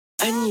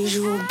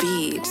Unusual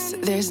beats,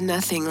 there's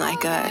nothing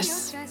like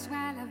us.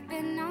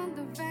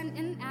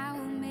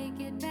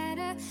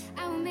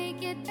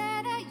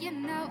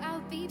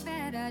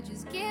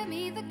 Just give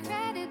me the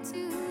credit to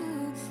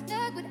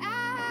look what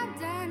I've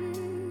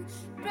done.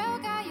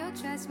 Broke all your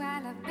trust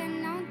while I've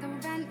been on the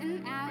run,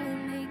 and I will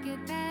make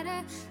it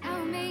better. I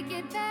will make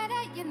it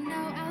better. You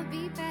know I'll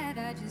be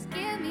better. Just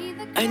give me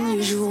the credit.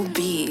 Unusual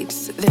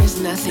beats,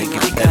 there's nothing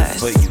Make like it better us.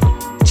 for you.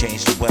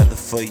 Change the weather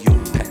for you.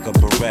 Pack a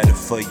Beretta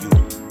for you.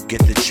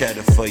 Get the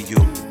cheddar for you.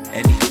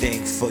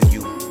 Anything for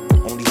you.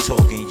 Only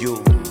talking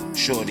you.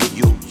 Shorty,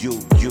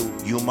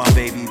 you my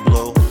baby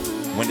blue.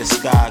 When the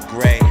sky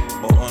gray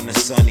or on a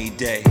sunny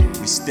day,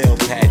 we still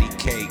patty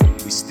cake,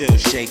 we still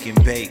shake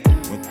and bake.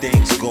 When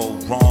things go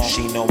wrong,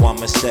 she know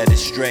I'ma set it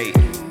straight.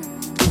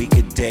 We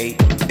could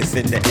date if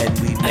in the end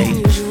we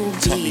make.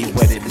 Tell me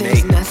what it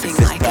make. If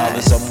it's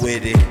dollars, I'm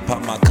with it.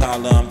 Pop my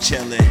collar, I'm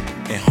chillin'.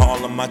 In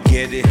Harlem, I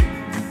get it.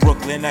 In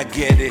Brooklyn, I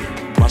get it.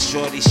 My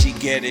shorty, she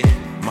get it.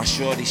 My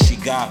shorty, she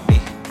got me.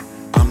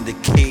 I'm the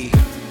key,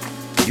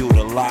 you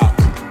the lock.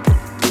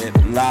 Hip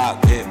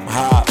lock, hip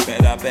hop,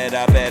 I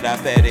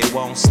bet it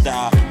won't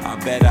stop. I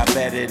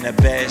bet in the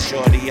bed,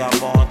 shorty,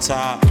 I'm on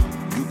top.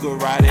 You can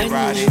ride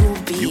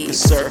it, you can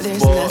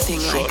surfboard,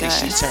 shorty,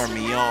 she turn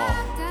me on.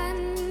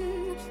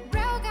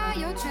 Broke all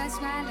your trust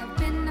while I've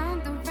been on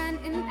the run,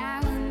 and I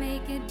will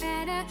make it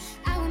better.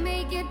 I will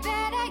make it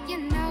better. You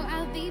know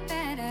I'll be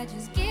better.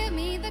 Just give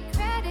me the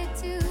credit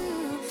to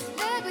look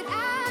what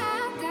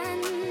I've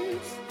done.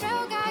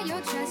 Broke all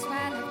your trust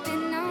while I've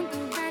been on the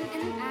run,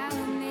 and I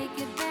will make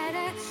it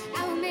better.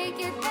 I will make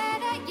it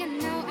better.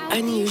 You know I'll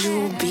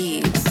Unusual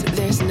beats,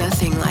 there's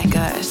nothing like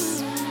us.